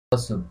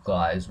What's up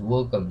guys,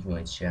 welcome to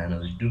my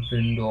channel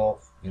Different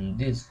Doff. In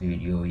this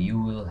video you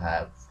will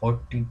have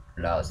 40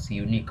 plus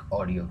unique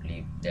audio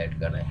clip that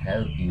gonna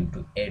help you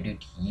to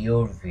edit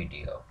your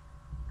video.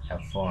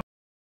 Have fun.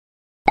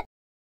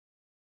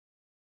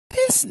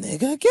 This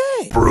nigga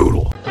gay.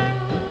 Brutal.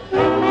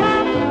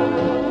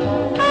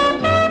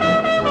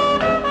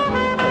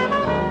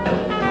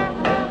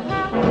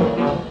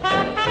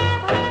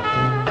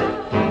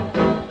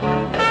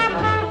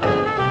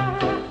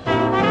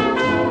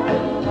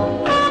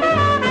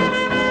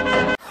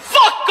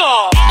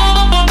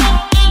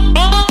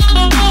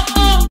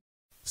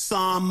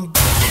 Some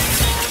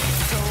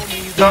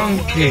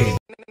Donkey.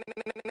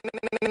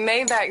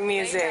 Maybach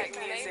music.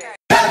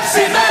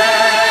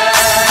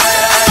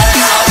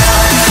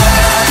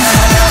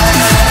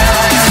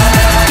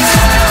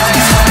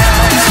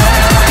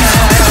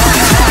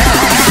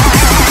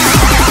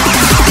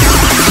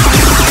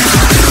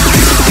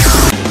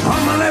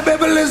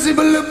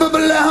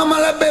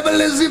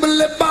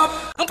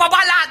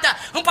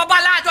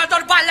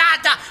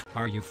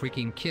 Are you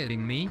freaking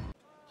kidding me?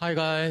 Hi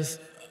guys.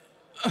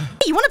 Hey,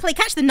 you want to play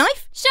catch the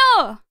knife?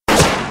 Sure.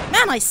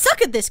 Man, I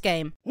suck at this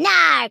game.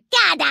 No,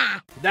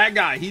 gotta. That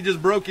guy, he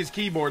just broke his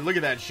keyboard. Look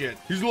at that shit.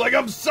 He's like,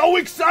 I'm so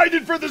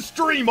excited for the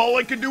stream. All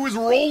I can do is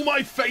roll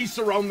my face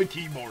around the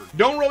keyboard.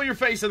 Don't roll your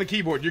face on the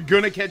keyboard. You're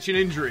gonna catch an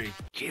injury.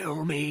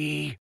 kill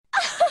me.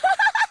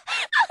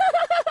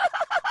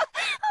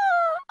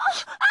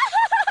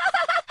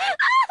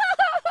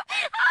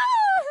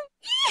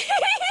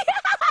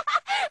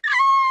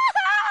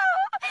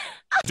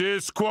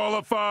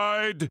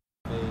 Disqualified.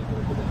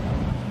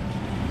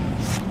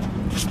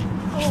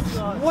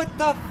 What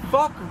the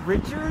fuck,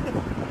 Richard?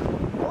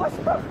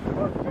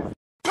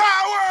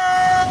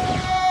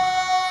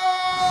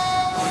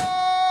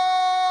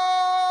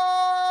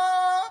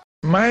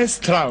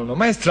 Maestralno,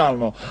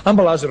 maestralno.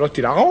 Ambalaže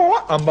rotira.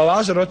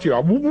 Ambalaže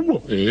rotira.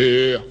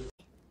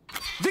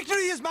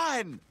 Victory is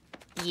mine.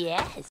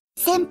 Yes.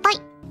 Senpai.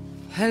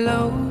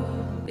 Hello,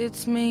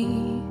 it's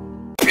me.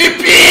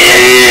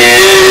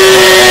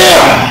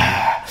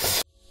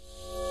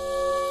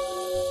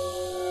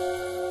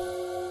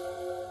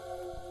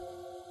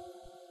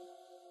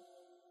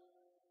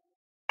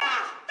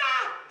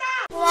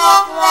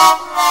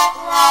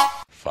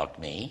 Fuck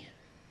me.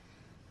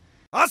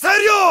 ¿En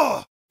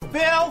serio?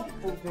 Bill!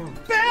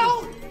 Bill!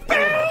 Bill!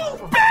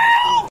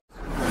 Bill!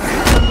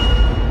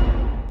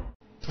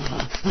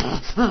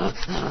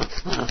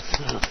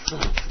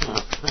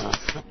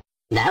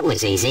 That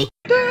was easy.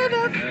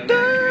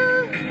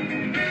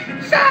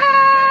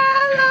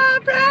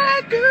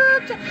 Celebrate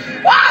good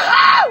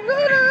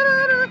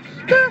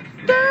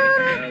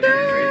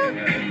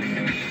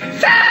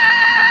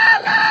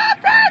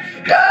Celebrate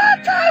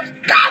good times.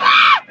 Come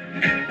on!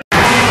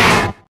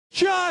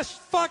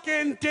 Just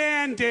fucking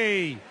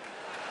dandy.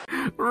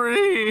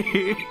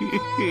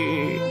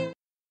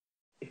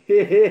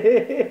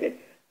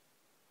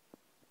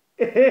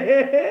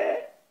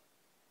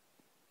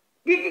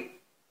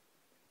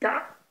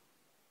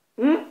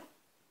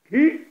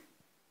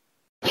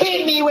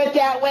 Hit me with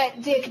that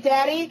wet dick,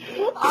 daddy.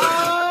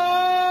 Oh!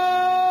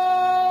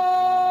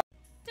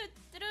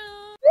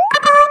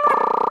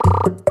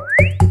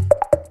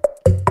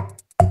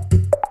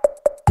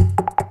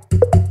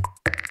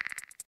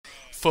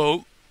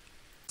 Folk.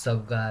 What's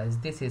up guys,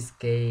 this is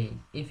K.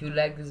 If you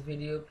like this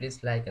video,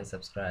 please like and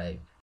subscribe.